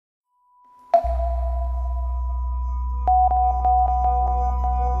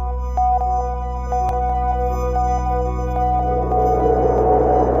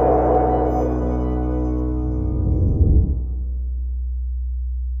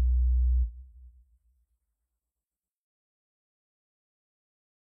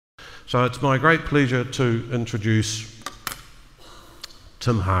So it's my great pleasure to introduce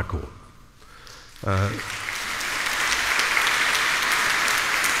Tim Harcourt.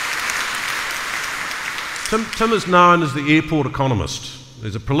 Tim is known as the Airport Economist.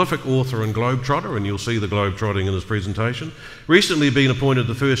 He's a prolific author and globetrotter, and you'll see the globetrotting in his presentation. Recently been appointed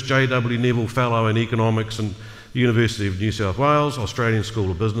the first J.W. Neville Fellow in Economics and the University of New South Wales, Australian School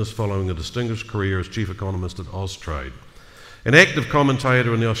of Business, following a distinguished career as Chief Economist at Austrade. An active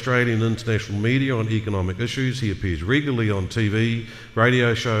commentator in the Australian and international media on economic issues, he appears regularly on TV,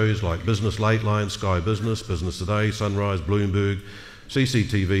 radio shows like Business Lateline, Sky Business, Business Today, Sunrise, Bloomberg,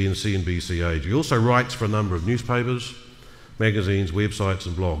 CCTV and CNBC Age. He also writes for a number of newspapers, magazines, websites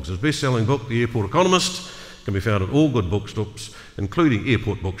and blogs. His best-selling book, The Airport Economist, can be found at all good bookstops, including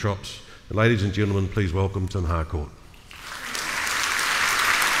airport bookshops. And ladies and gentlemen, please welcome Tim Harcourt.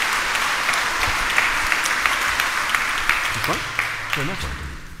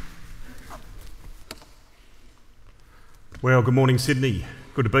 Well, good morning, Sydney.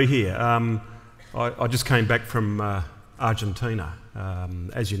 Good to be here. I just came back from Argentina.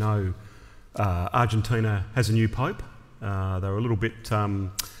 As you know, Argentina has a new pope. They're a little bit, they've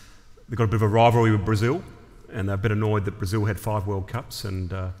got a bit of a rivalry with Brazil, and they're a bit annoyed that Brazil had 5 World Cups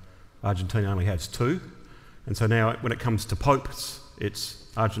and Argentina only has 2. And so now when it comes to popes, it's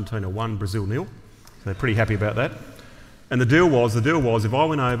Argentina 1, Brazil 0. So they're pretty happy about that. And the deal was if I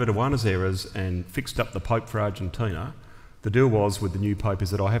went over to Buenos Aires and fixed up the pope for Argentina, the deal was with the new pope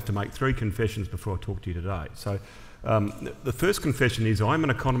is that I have to make 3 confessions before I talk to you today. So the first confession is I'm an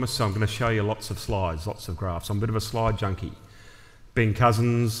economist, so I'm going to show you lots of slides, lots of graphs. I'm a bit of a slide junkie. Ben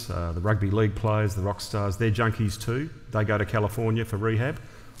Cousins, the rugby league players, the rock stars, they're junkies too. They go to California for rehab.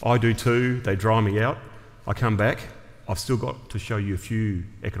 I do too. They dry me out. I come back. I've still got to show you a few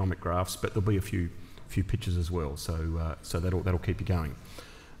economic graphs, but there'll be a few pictures as well, so that'll keep you going.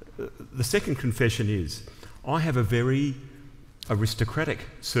 The second confession is I have a very aristocratic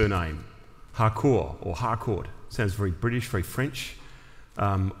surname, Harcourt or Harcourt. Sounds very British, very French.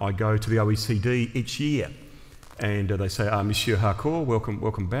 I go to the OECD each year, and they say, Monsieur Harcourt,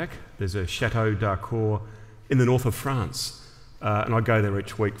 welcome back. There's a Chateau d'Harcourt in the north of France, and I go there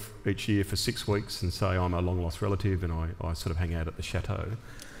each year for 6 weeks and say I'm a long-lost relative, and I sort of hang out at the chateau.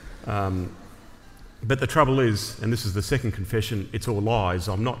 But the trouble is, and this is the second confession, it's all lies.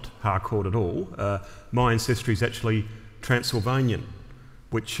 I'm not Harcourt at all. My ancestry is actually Transylvanian,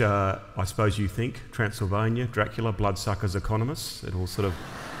 which I suppose you think, Transylvania, Dracula, bloodsuckers, economists, it all sort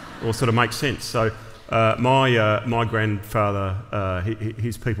of makes sense. So my grandfather,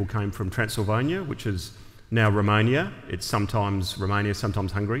 his people came from Transylvania, which is now Romania. It's sometimes Romania,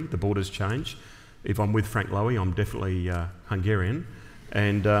 sometimes Hungary. The borders change. If I'm with Frank Lowy, I'm definitely Hungarian.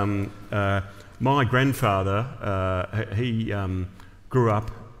 And my grandfather, he grew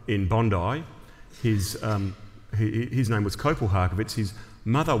up in Bondi. His name was Kopel Harkowitz. His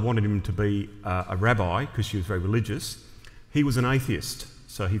mother wanted him to be a rabbi because she was very religious. He was an atheist,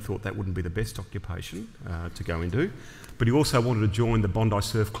 so he thought that wouldn't be the best occupation to go into. But he also wanted to join the Bondi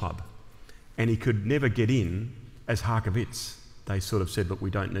Surf Club, and he could never get in as Harkowitz. They sort of said, look,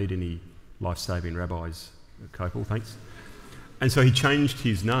 we don't need any life-saving rabbis, Kopel, thanks. And so he changed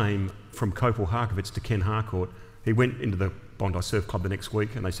his name from Kopel Harkowitz to Ken Harcourt. He went into the Bondi Surf Club the next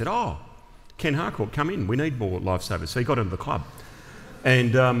week, and they said, oh, Ken Harcourt, come in, we need more lifesavers. So he got into the club.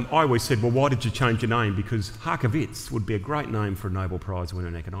 And I always said, well, why did you change your name? Because Harkowitz would be a great name for a Nobel Prize winner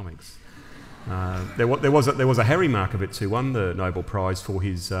in economics. There was a Harry Markowitz who won the Nobel Prize for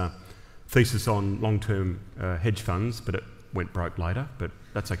his thesis on long-term hedge funds, but it went broke later, but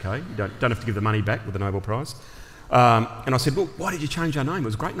that's okay. You don't have to give the money back with the Nobel Prize. And I said, well, why did you change your name? It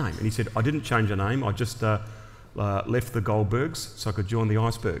was a great name. And he said, I didn't change your name, I just left the Goldbergs so I could join the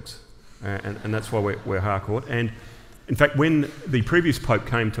icebergs. And that's why we're Harcourt. And in fact, when the previous Pope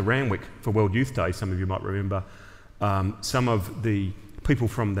came to Randwick for World Youth Day, some of you might remember, some of the people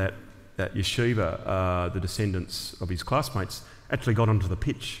from that yeshiva, the descendants of his classmates, actually got onto the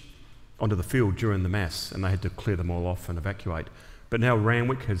pitch, onto the field during the Mass, and they had to clear them all off and evacuate. But now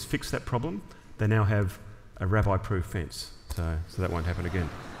Randwick has fixed that problem. They now have a rabbi-proof fence, so that won't happen again.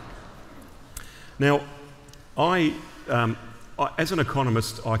 Now, as an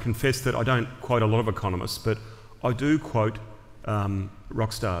economist, I confess that I don't quote a lot of economists, but I do quote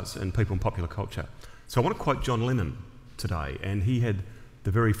rock stars and people in popular culture. So I want to quote John Lennon today, and he had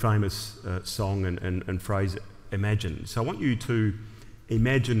the very famous song and phrase, imagine. So I want you to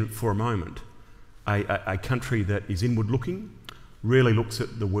imagine for a moment a country that is inward-looking, really looks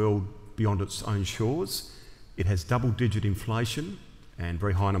at the world beyond its own shores. It has double-digit inflation and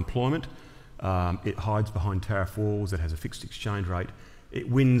very high unemployment. It hides behind tariff walls. It has a fixed exchange rate. it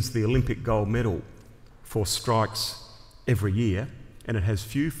wins the Olympic gold medal for strikes every year, and it has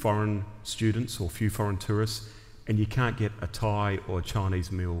few foreign students or few foreign tourists, and you can't get a Thai or a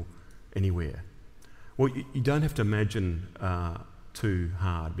Chinese meal anywhere. Well, you don't have to imagine too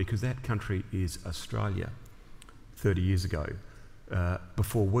hard, because that country is Australia 30 years ago,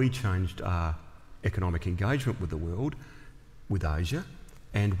 before we changed our economic engagement with the world, with Asia,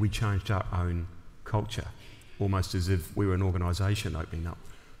 and we changed our own culture, almost as if we were an organisation opening up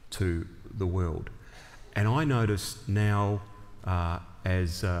to the world. And I notice now,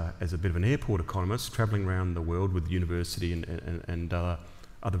 as a bit of an airport economist, travelling around the world with the university and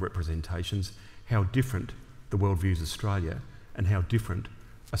other representations, how different the world views Australia, and how different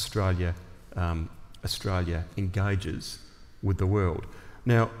Australia engages with the world.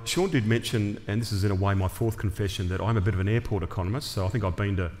 Now, Sean did mention, and this is in a way my fourth confession, that I'm a bit of an airport economist, so I think I've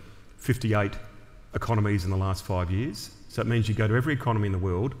been to 58 economies in the last 5 years. So it means you go to every economy in the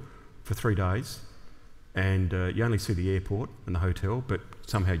world for 3 days, and you only see the airport and the hotel, but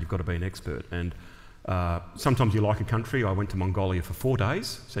somehow you've got to be an expert. And sometimes you like a country. I went to Mongolia for 4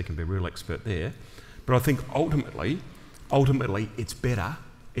 days, so you can be a real expert there. But I think ultimately it's better.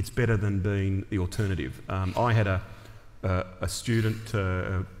 It's better than being the alternative. I had a student,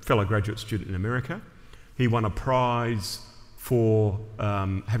 a fellow graduate student in America. He won a prize for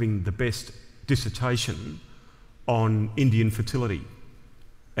having the best dissertation on Indian fertility.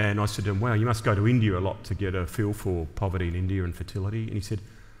 And I said to him, wow, you must go to India a lot to get a feel for poverty in India and fertility. And he said,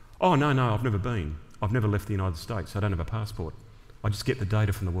 oh, no, I've never been. I've never left the United States. I don't have a passport. I just get the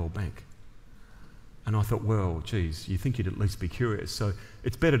data from the World Bank. And I thought, well, geez, you think you'd at least be curious. So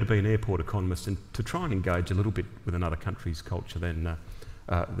it's better to be an airport economist and to try and engage a little bit with another country's culture than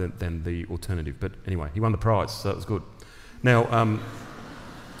the alternative. But anyway, he won the prize, so that was good. Now,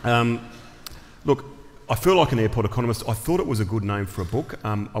 look, I feel like an airport economist. I thought it was a good name for a book.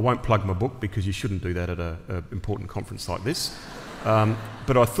 I won't plug my book because you shouldn't do that at an important conference like this.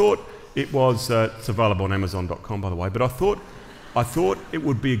 But I thought it was, it's available on Amazon.com, by the way, but I thought it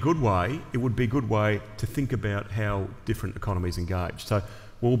would be a good way, to think about how different economies engage. So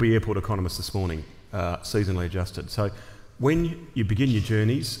we'll be airport economists this morning, seasonally adjusted. So when you begin your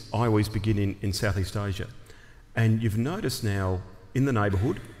journeys, I always begin in Southeast Asia. And you've noticed now in the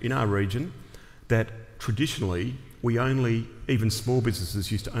neighbourhood, in our region, that traditionally even small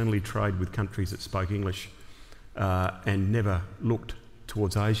businesses used to only trade with countries that spoke English and never looked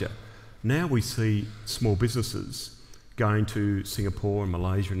towards Asia. Now we see small businesses going to Singapore and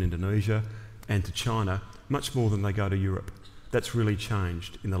Malaysia and Indonesia and to China much more than they go to Europe. That's really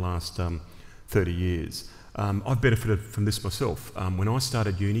changed in the last 30 years. I've benefited from this myself. When I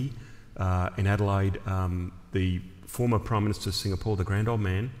started uni in Adelaide, the former Prime Minister of Singapore, the grand old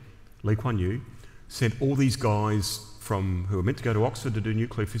man, Lee Kuan Yew, sent all these guys who were meant to go to Oxford to do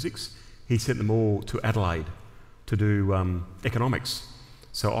nuclear physics. He sent them all to Adelaide to do economics.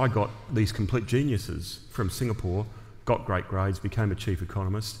 So I got these complete geniuses from Singapore, got great grades, became a chief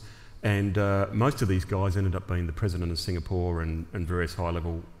economist, and most of these guys ended up being the president of Singapore and various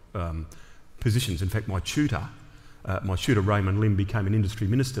high-level positions. In fact, my tutor Raymond Lim became an industry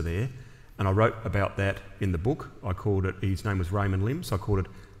minister there, and I wrote about that in the book. I called it, his name was Raymond Lim, so I called it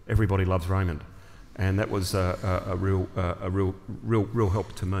Everybody Loves Raymond, and that was a real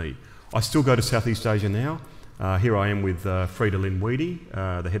help to me. I still go to Southeast Asia now. Here I am with Frida Lynn Weedy,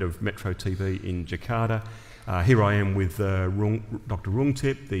 the head of Metro TV in Jakarta. Here I am with Dr.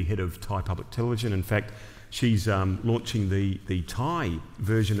 Rungtep, the head of Thai Public Television. In fact, she's launching the Thai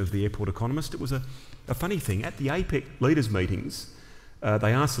version of the Airport Economist. It was a funny thing. At the APEC leaders' meetings,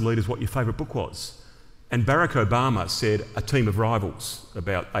 they asked the leaders what your favourite book was. And Barack Obama said A Team of Rivals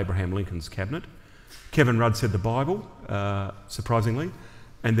about Abraham Lincoln's cabinet. Kevin Rudd said the Bible, surprisingly.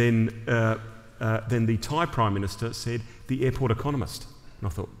 And then the Thai Prime Minister said the Airport Economist. And I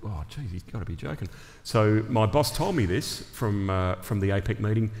thought, oh, geez, he's got to be joking. So my boss told me this from the APEC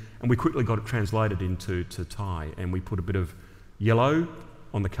meeting, and we quickly got it translated into Thai, and we put a bit of yellow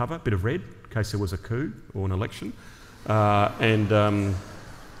on the cover, a bit of red, in case there was a coup or an election, and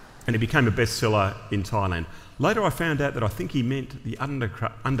it became a bestseller in Thailand. Later I found out that I think he meant The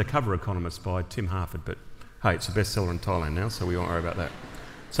Undercover Economist by Tim Harford, but hey, it's a bestseller in Thailand now, so we won't worry about that.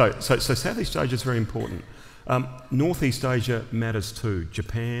 So Southeast Asia is very important. Northeast Asia matters too.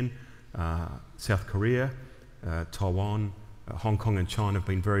 Japan, South Korea, Taiwan, Hong Kong and China have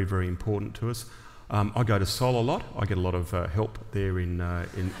been very, very important to us. I go to Seoul a lot. I get a lot of help there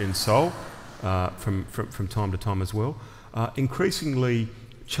in Seoul from time to time as well. Increasingly,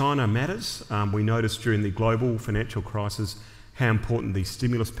 China matters. We noticed during the global financial crisis how important the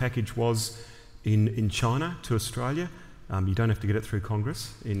stimulus package was in China to Australia. You don't have to get it through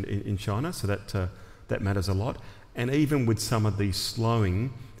Congress in China, so that matters a lot. And even with some of the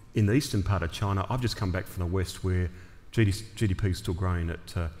slowing in the eastern part of China, I've just come back from the west where GDP is still growing at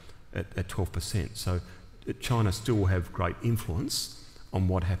 12%. So China still will have great influence on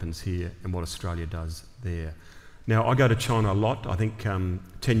what happens here and what Australia does there. Now, I go to China a lot. I think 10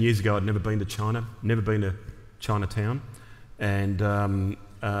 years ago I'd never been to China, never been to Chinatown. And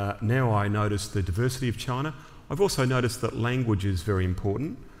now I notice the diversity of China. I've also noticed that language is very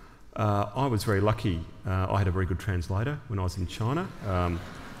important. I was very lucky. I had a very good translator when I was in China.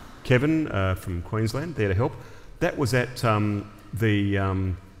 Kevin from Queensland, there to help. That was at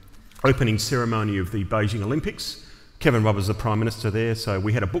the opening ceremony of the Beijing Olympics. Kevin Rudd was the Prime Minister there, so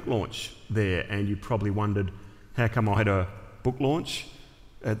we had a book launch there, and you probably wondered how come I had a book launch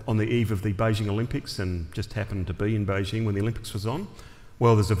on the eve of the Beijing Olympics and just happened to be in Beijing when the Olympics was on.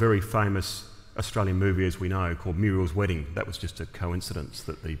 Well, there's a very famous Australian movie, as we know, called Muriel's Wedding. That was just a coincidence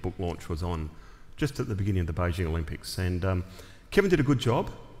that the book launch was on just at the beginning of the Beijing Olympics. And Kevin did a good job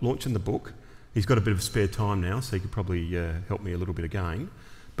launching the book. He's got a bit of spare time now, so he could probably help me a little bit again.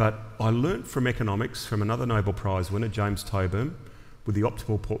 But I learnt from economics from another Nobel Prize winner, James Toburn, with the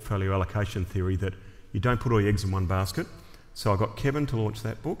optimal portfolio allocation theory that you don't put all your eggs in one basket. So I got Kevin to launch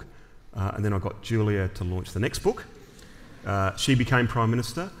that book, and then I got Julia to launch the next book. She became Prime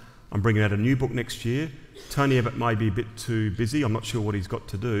Minister. I'm bringing out a new book next year. Tony Abbott may be a bit too busy. I'm not sure what he's got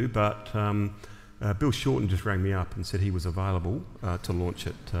to do, but Bill Shorten just rang me up and said he was available to launch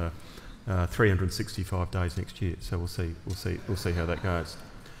it 365 days next year. So we'll see how that goes.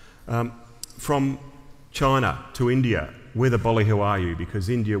 From China to India, where the bolly hell are you? Because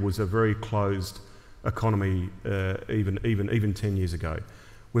India was a very closed economy even 10 years ago.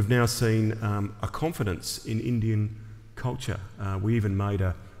 We've now seen a confidence in Indian culture. We even made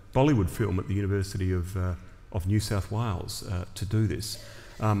a Bollywood film at the University of New South Wales to do this.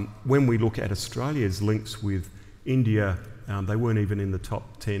 When we look at Australia's links with India, they weren't even in the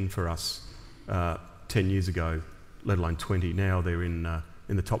top 10 for us 10 years ago, let alone 20. Now they're in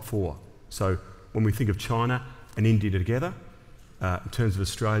the top 4. So when we think of China and India together, in terms of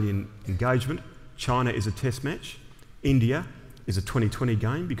Australian engagement, China is a test match. India is a 2020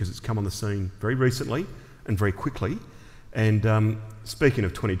 game because it's come on the scene very recently and very quickly. And speaking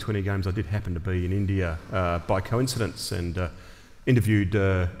of 2020 games, I did happen to be in India by coincidence and interviewed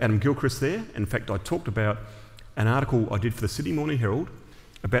Adam Gilchrist there. In fact, I talked about an article I did for the Sydney Morning Herald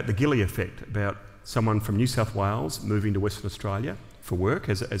about the Gilly effect, about someone from New South Wales moving to Western Australia for work,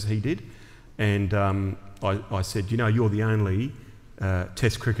 as he did. And I said, you know, you're the only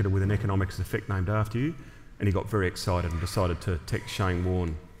Test cricketer with an economics effect named after you. And he got very excited and decided to text Shane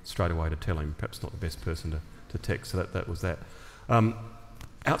Warne straight away to tell him. Perhaps not the best person to text, so that was that.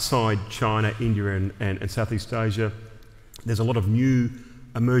 Outside China, India and Southeast Asia, there's a lot of new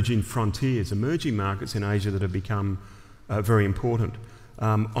emerging frontiers, emerging markets in Asia that have become very important.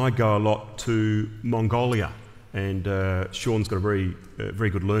 I go a lot to Mongolia, and Sean's got a very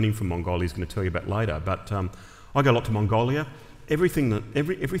good learning from Mongolia he's going to tell you about later. But I go a lot to Mongolia. Everything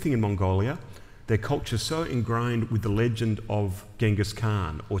in Mongolia, their culture is so ingrained with the legend of Genghis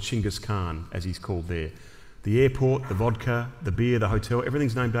Khan, or Chinggis Khan, as he's called there. The airport, the vodka, the beer, the hotel,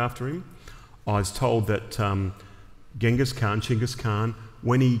 everything's named after him. I was told that Chinggis Khan,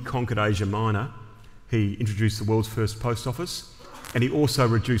 when he conquered Asia Minor, he introduced the world's first post office, and he also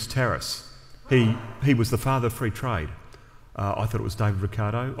reduced tariffs. He was the father of free trade. I thought it was David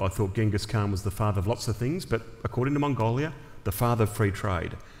Ricardo. I thought Genghis Khan was the father of lots of things, but according to Mongolia, the father of free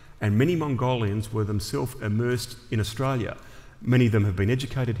trade. And many Mongolians were themselves immersed in Australia. Many of them have been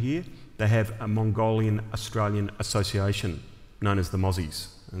educated here. They have a Mongolian-Australian association known as the Mozzies,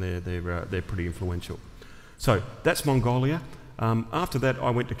 and they're pretty influential. So that's Mongolia. After that, I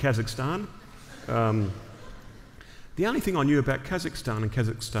went to Kazakhstan. The only thing I knew about Kazakhstan and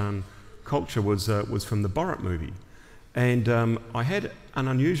Kazakhstan culture was from the Borat movie. And I had an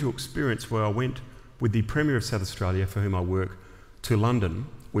unusual experience where I went with the Premier of South Australia, for whom I work, to London.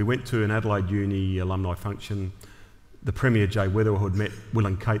 We went to an Adelaide Uni alumni function. The Premier, Jay Weatherall, had met Will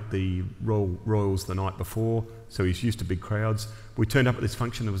and Kate, the Royals, the night before, so he's used to big crowds. We turned up at this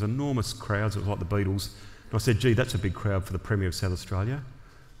function, there was enormous crowds, it was like the Beatles. And I said, gee, that's a big crowd for the Premier of South Australia,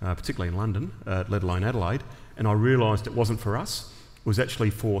 particularly in London, let alone Adelaide. And I realised it wasn't for us. It was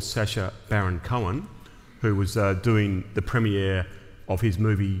actually for Sacha Baron Cohen, who was doing the premiere of his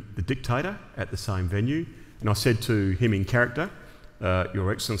movie The Dictator at the same venue. And I said to him in character,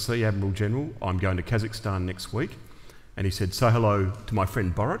 Your Excellency, Admiral General, I'm going to Kazakhstan next week. And he said, say hello to my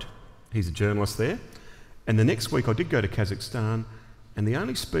friend Borat. He's a journalist there. And the next week I did go to Kazakhstan, and the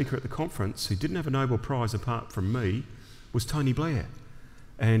only speaker at the conference who didn't have a Nobel Prize apart from me was Tony Blair.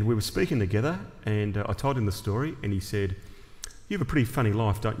 And we were speaking together, and I told him the story, and he said, "You have a pretty funny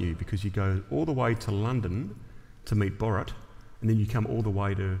life, don't you? Because you go all the way to London to meet Borat, and then you come all the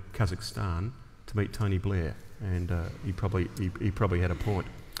way to Kazakhstan to meet Tony Blair." And he probably had a point.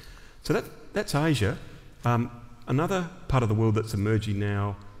 So that's Asia. Another part of the world that's emerging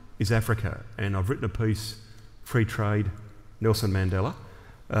now is Africa, and I've written a piece, Free Trade, Nelson Mandela.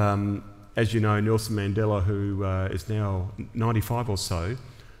 As you know, Nelson Mandela, who is now 95 or so,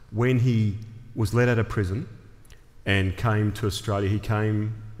 when he was let out of prison and came to Australia, he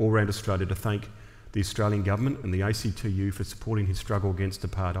came all around Australia to thank the Australian government and the ACTU for supporting his struggle against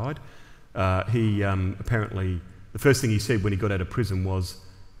apartheid. He apparently, the first thing he said when he got out of prison was,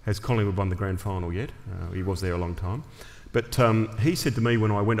 "Has Collingwood won the grand final yet?" He was there a long time. But he said to me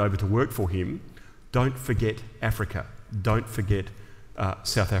when I went over to work for him, "Don't forget Africa, don't forget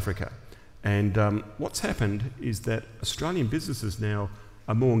South Africa." And what's happened is that Australian businesses now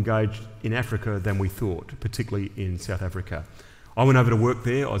are more engaged in Africa than we thought, particularly in South Africa. I went over to work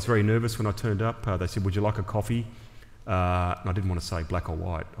there. I was very nervous when I turned up. They said, "Would you like a coffee?" And I didn't want to say black or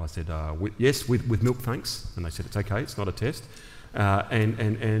white. I said, "Yes, with milk, thanks." And they said, "It's okay, it's not a test."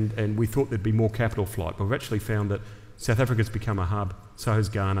 And we thought there'd be more capital flight, but we've actually found that South Africa's become a hub, so has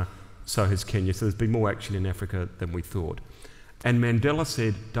Ghana, so has Kenya. So there's been more action in Africa than we thought. And Mandela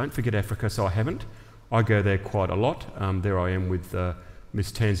said, "Don't forget Africa," so I haven't. I go there quite a lot. There I am with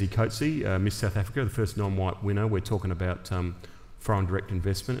Miss Tansy Coetzee, Miss South Africa, the first non-white winner. We're talking about foreign direct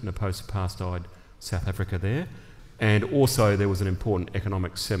investment in a post-apartheid South Africa there. And also there was an important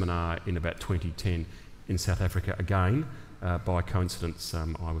economic seminar in about 2010 in South Africa again. By coincidence,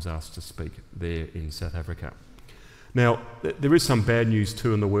 I was asked to speak there in South Africa. Now, there is some bad news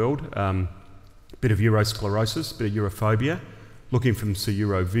too in the world. Bit of Eurosclerosis, bit of Europhobia, looking from Sir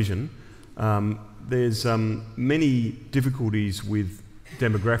Eurovision. There's many difficulties with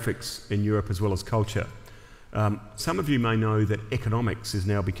demographics in Europe as well as culture. Some of you may know that economics is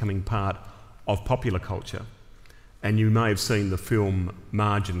now becoming part of popular culture. And you may have seen the film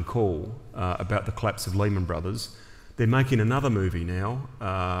Margin Call about the collapse of Lehman Brothers. They're making another movie now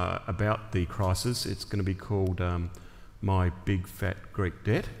about the crisis. It's going to be called My Big Fat Greek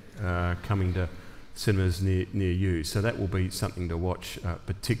Debt, coming to cinemas near you. So that will be something to watch,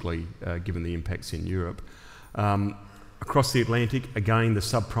 particularly given the impacts in Europe. Across the Atlantic, again, the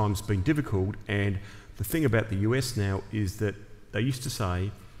subprime's been difficult, and the thing about the US now is that they used to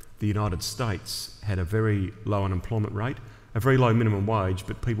say the United States had a very low unemployment rate, a very low minimum wage,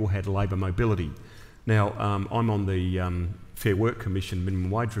 but people had labour mobility. Now, I'm on the Fair Work Commission minimum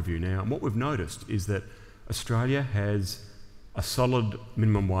wage review now, and what we've noticed is that Australia has a solid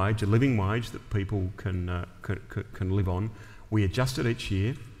minimum wage, a living wage that people can live on. We adjust it each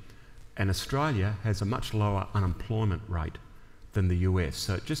year, and Australia has a much lower unemployment rate than the US.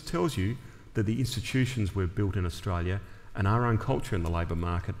 So it just tells you that the institutions we've built in Australia and our own culture in the labour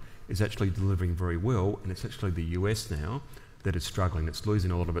market is actually delivering very well, and it's actually the US now that is struggling. It's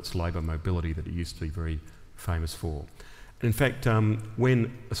losing a lot of its labour mobility that it used to be very famous for. And in fact,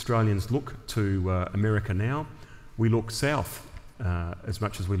 when Australians look to America now, we look south as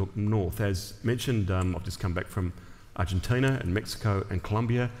much as we look north. As mentioned, I've just come back from Argentina and Mexico and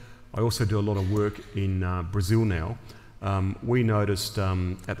Colombia. I also do a lot of work in Brazil now. We noticed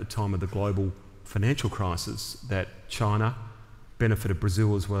at the time of the global financial crisis that China benefited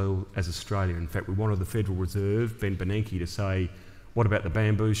Brazil as well as Australia. In fact, we wanted the Federal Reserve, Ben Bernanke, to say, what about the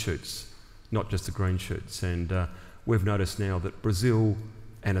bamboo shoots, not just the green shoots? And we've noticed now that Brazil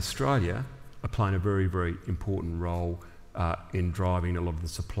and Australia are playing a very, very important role in driving a lot of the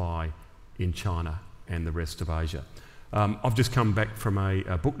supply in China and the rest of Asia. I've just come back from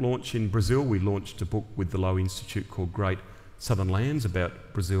a book launch in Brazil. We launched a book with the Lowy Institute called Great Southern Lands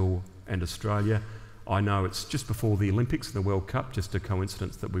about Brazil and Australia. I know it's just before the Olympics and the World Cup, just a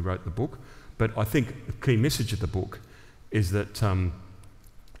coincidence that we wrote the book. But I think the key message of the book is that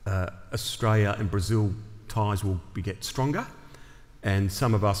Australia and Brazil ties will get stronger, and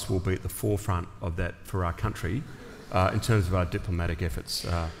some of us will be at the forefront of that for our country in terms of our diplomatic efforts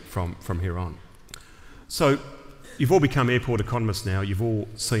from here on. So you've all become airport economists now. You've all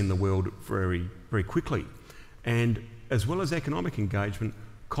seen the world very, very quickly. And as well as economic engagement,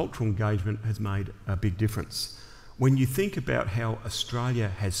 cultural engagement has made a big difference. When you think about how Australia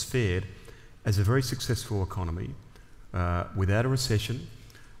has fared as a very successful economy, without a recession,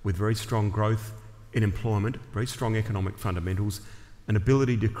 with very strong growth in employment, very strong economic fundamentals, an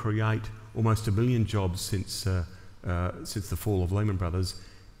ability to create almost 1 million jobs since the fall of Lehman Brothers,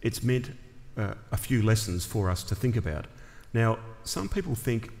 it's meant a few lessons for us to think about. Now, some people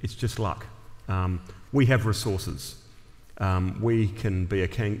think it's just luck. We have resources. We can be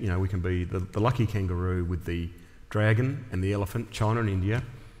we can be the lucky kangaroo with the dragon and the elephant, China and India,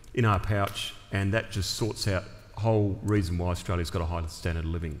 in our pouch, and that just sorts out the whole reason why Australia's got a high standard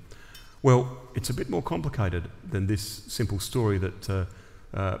of living. Well, it's a bit more complicated than this simple story that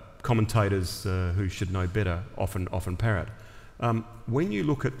commentators who should know better often parrot. When you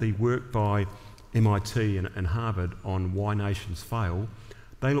look at the work by MIT and Harvard on why nations fail,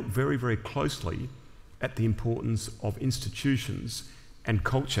 they look very, very closely at the importance of institutions and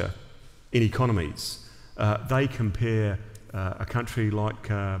culture in economies. They compare a country like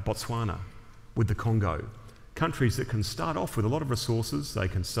Botswana with the Congo. Countries that can start off with a lot of resources, they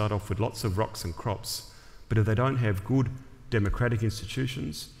can start off with lots of rocks and crops, but if they don't have good democratic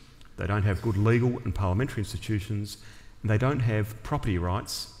institutions, they don't have good legal and parliamentary institutions, and they don't have property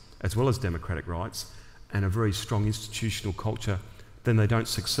rights as well as democratic rights and a very strong institutional culture, then they don't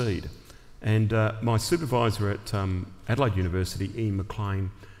succeed. And my supervisor at Adelaide University, Ian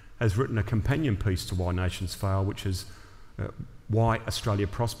McLean, has written a companion piece to Why Nations Fail, which is Why Australia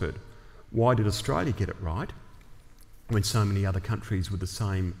Prospered. Why did Australia get it right when so many other countries with the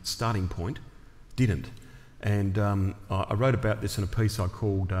same starting point didn't? And I wrote about this in a piece I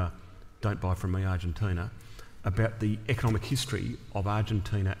called Don't Buy From Me, Argentina, about the economic history of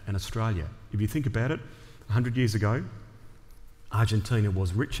Argentina and Australia. If you think about it, 100 years ago, Argentina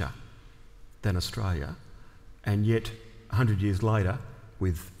was richer than Australia, and yet 100 years later,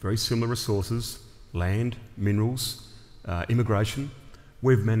 with very similar resources, land, minerals, immigration,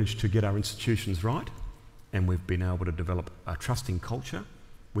 we've managed to get our institutions right, and we've been able to develop a trusting culture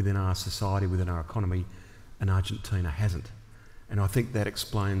within our society, within our economy, and Argentina hasn't. And I think that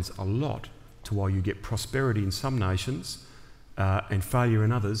explains a lot to why you get prosperity in some nations and failure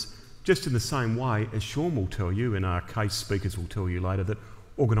in others, just in the same way as Sean will tell you, and our case speakers will tell you later, that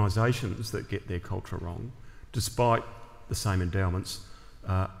organisations that get their culture wrong, despite the same endowments,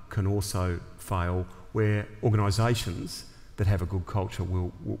 can also fail, where organisations that have a good culture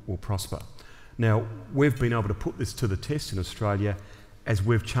will prosper. Now, we've been able to put this to the test in Australia as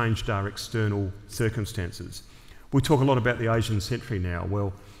we've changed our external circumstances. We talk a lot about the Asian century now.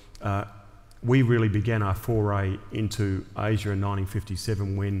 Well, we really began our foray into Asia in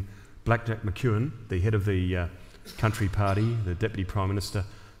 1957 when Blackjack McEwen, the head of the Country Party, the Deputy Prime Minister,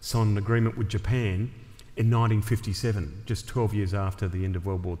 signed an agreement with Japan in 1957, just 12 years after the end of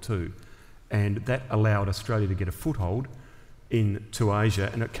World War II. And that allowed Australia to get a foothold into Asia,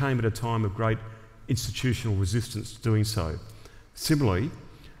 and it came at a time of great institutional resistance to doing so. Similarly,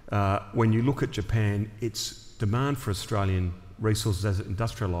 when you look at Japan, its demand for Australian resources as it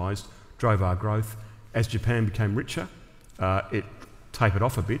industrialised drove our growth. As Japan became richer, it tapered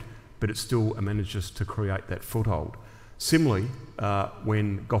off a bit, but it still manages to create that foothold. Similarly,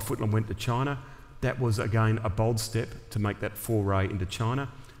 when Gough Whitlam went to China, that was again a bold step to make that foray into China.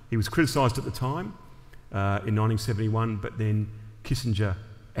 He was criticised at the time in 1971, but then Kissinger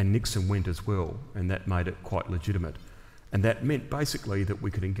and Nixon went as well, and that made it quite legitimate. And that meant basically that we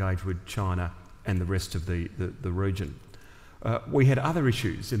could engage with China and the rest of the region. We had other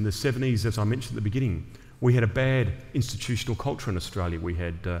issues. In the 70s, as I mentioned at the beginning, we had a bad institutional culture in Australia. We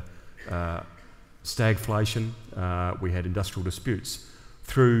had stagflation, we had industrial disputes.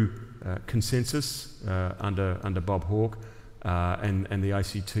 Through consensus under Bob Hawke and the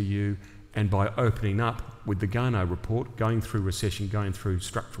ACTU, and by opening up with the Garnaut report, going through recession, going through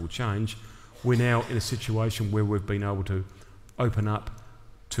structural change, we're now in a situation where we've been able to open up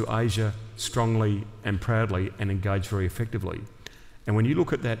to Asia strongly and proudly and engage very effectively. And when you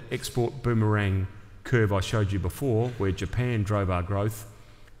look at that export boomerang curve I showed you before, where Japan drove our growth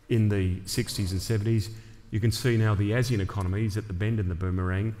in the 60s and 70s, you can see now the ASEAN economies at the bend in the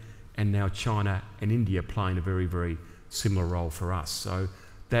boomerang, and now China and India playing a very, very similar role for us. So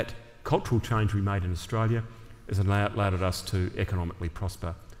that cultural change we made in Australia has allowed us to economically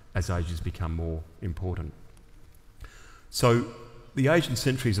prosper as Asia's become more important. So the Asian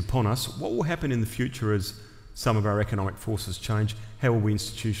century is upon us. What will happen in the future as some of our economic forces change? How will we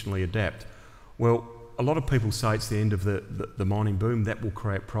institutionally adapt? Well, a lot of people say it's the end of the mining boom. That will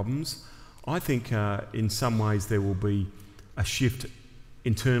create problems. I think in some ways there will be a shift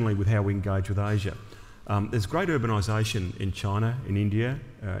internally with how we engage with Asia. There's great urbanisation in China, in India,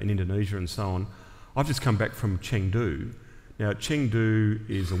 in Indonesia and so on. I've just come back from Chengdu. Now, Chengdu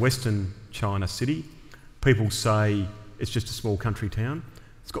is a Western China city. People say it's just a small country town.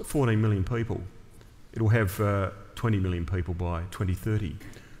 It's got 14 million people. It'll have 20 million people by 2030.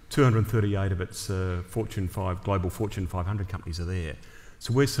 238 of its global Fortune 500 companies are there.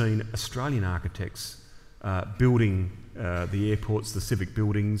 So we're seeing Australian architects building the airports, the civic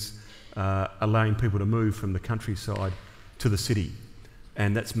buildings, allowing people to move from the countryside to the city.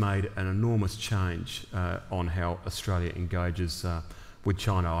 And that's made an enormous change on how Australia engages with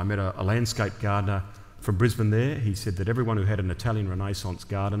China. I met a landscape gardener from Brisbane there. He said that everyone who had an Italian Renaissance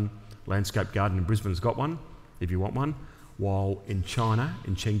garden, landscape garden in Brisbane, has got one, if you want one, while in China,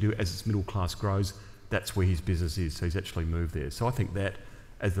 in Chengdu, as its middle class grows, that's where his business is. So he's actually moved there. So I think that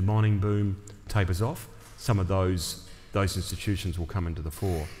as the mining boom tapers off, some of those institutions will come into the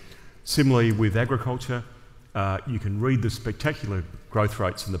fore. Similarly with agriculture, you can read the spectacular growth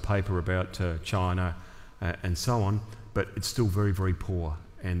rates in the paper about China and so on, but it's still very, very poor,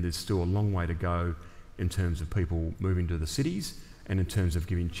 and there's still a long way to go in terms of people moving to the cities and in terms of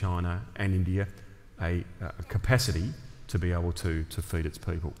giving China and India a capacity to be able to feed its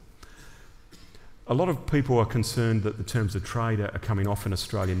people. A lot of people are concerned that the terms of trade are coming off in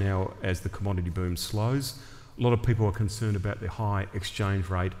Australia now as the commodity boom slows. A lot of people are concerned about the high exchange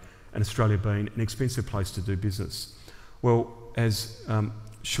rate and Australia being an expensive place to do business. Well, as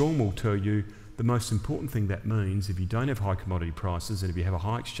Sean will tell you, the most important thing that means if you don't have high commodity prices and if you have a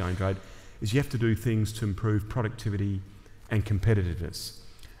high exchange rate is you have to do things to improve productivity and competitiveness.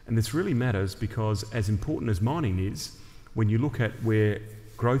 And this really matters because as important as mining is, when you look at where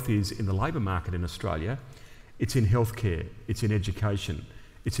growth is in the labour market in Australia, it's in healthcare, it's in education,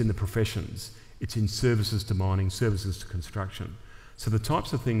 it's in the professions, it's in services to mining, services to construction. So the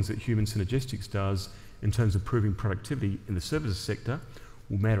types of things that Human Synergistics does in terms of improving productivity in the services sector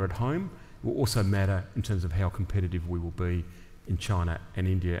will matter at home, will also matter in terms of how competitive we will be in China and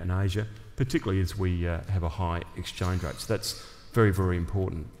India and Asia, particularly as we have a high exchange rate. So that's very, very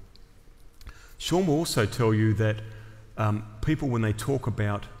important. Sean will also tell you that people, when they talk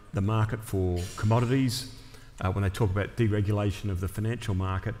about the market for commodities, when they talk about deregulation of the financial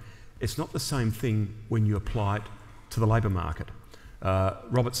market, it's not the same thing when you apply it to the labour market.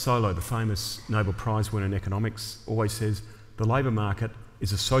 Robert Solow, the famous Nobel Prize winner in economics, always says the labour market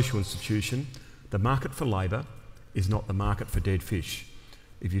is a social institution. The market for labour is not the market for dead fish.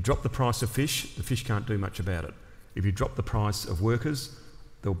 If you drop the price of fish, the fish can't do much about it. If you drop the price of workers,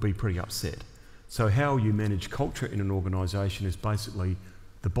 they'll be pretty upset. So how you manage culture in an organisation is basically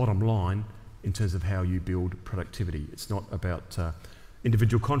the bottom line in terms of how you build productivity. It's not about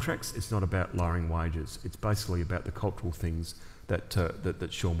individual contracts, it's not about lowering wages. It's basically about the cultural things that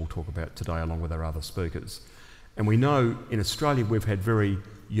Sean will talk about today along with our other speakers. And we know in Australia we've had very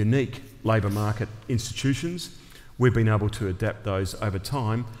unique labour market institutions. We've been able to adapt those over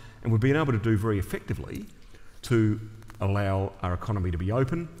time, and we've been able to do very effectively to allow our economy to be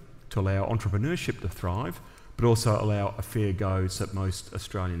open, to allow entrepreneurship to thrive, but also allow a fair go so that most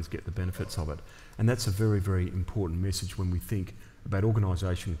Australians get the benefits of it. And that's a very, very important message when we think about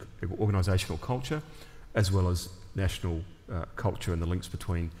organisational culture as well as national culture and the links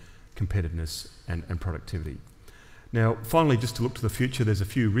between competitiveness and productivity. Now, finally, just to look to the future, there's a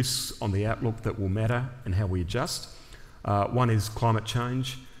few risks on the outlook that will matter and how we adjust. One is climate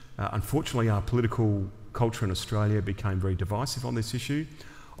change. Unfortunately, our political culture in Australia became very divisive on this issue.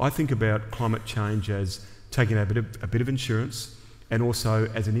 I think about climate change as taking a bit of insurance and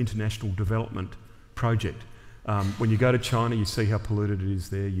also as an international development project. When you go to China, you see how polluted it is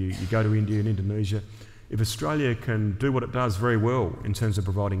there. You go to India and Indonesia. If Australia can do what it does very well in terms of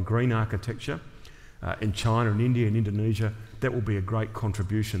providing green architecture in China and India and Indonesia, that will be a great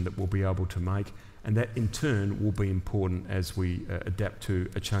contribution that we'll be able to make, and that in turn will be important as we adapt to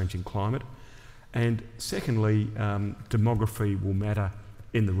a changing climate. And secondly, demography will matter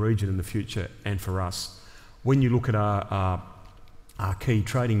in the region in the future and for us. When you look at our key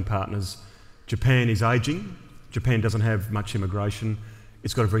trading partners, Japan is ageing. Japan doesn't have much immigration.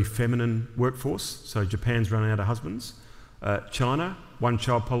 It's got a very feminine workforce, so Japan's running out of husbands. China,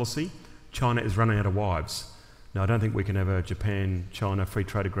 one-child policy. China is running out of wives. Now, I don't think we can have a Japan-China free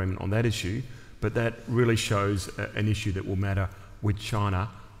trade agreement on that issue, but that really shows an issue that will matter with China,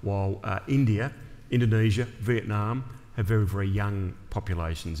 while India, Indonesia, Vietnam have very, very young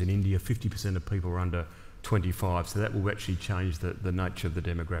populations. In India, 50% of people are under 25, so that will actually change the nature of the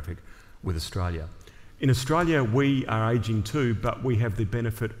demographic with Australia. In Australia, we are ageing too, but we have the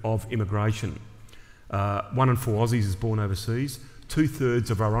benefit of immigration. 1 in 4 Aussies is born overseas,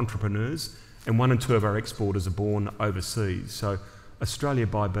 2/3 of our entrepreneurs and 1 in 2 of our exporters are born overseas. So Australia,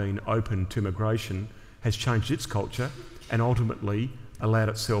 by being open to immigration, has changed its culture and ultimately allowed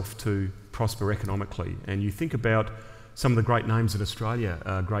itself to prosper economically. And you think about some of the great names in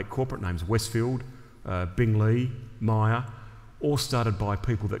Australia, great corporate names, Westfield, Bing Lee, Myer, all started by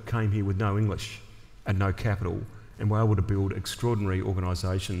people that came here with no English and no capital and were able to build extraordinary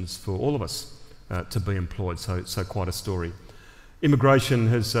organisations for all of us to be employed. So quite a story. Immigration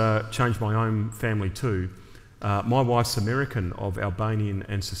has changed my own family too. My wife's American of Albanian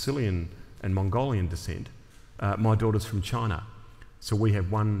and Sicilian and Mongolian descent. My daughter's from China. So we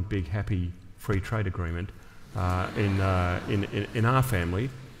have one big happy free trade agreement in our family.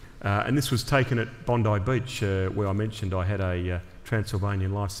 And this was taken at Bondi Beach, where I mentioned I had a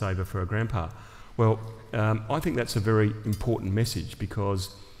Transylvanian lifesaver for a grandpa. Well, I think that's a very important message,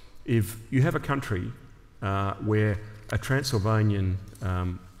 because if you have a country where a Transylvanian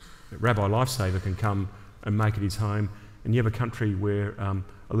rabbi lifesaver can come and make it his home, and you have a country where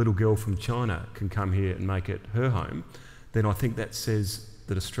a little girl from China can come here and make it her home, then I think that says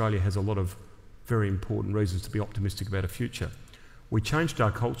that Australia has a lot of very important reasons to be optimistic about a future. We changed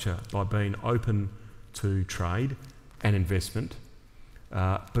our culture by being open to trade and investment,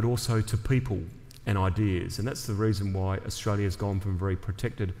 but also to people and ideas. And that's the reason why Australia has gone from a very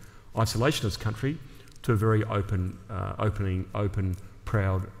protected, isolationist country to a very open,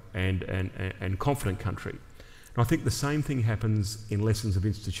 proud and confident country. And I think the same thing happens in lessons of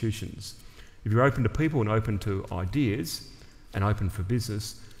institutions. If you're open to people and open to ideas and open for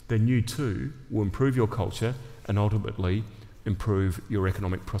business, then you too will improve your culture and ultimately improve your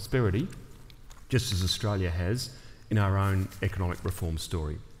economic prosperity, just as Australia has in our own economic reform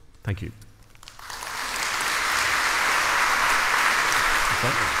story. Thank you.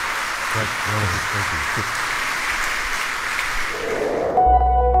 Great. Thank you.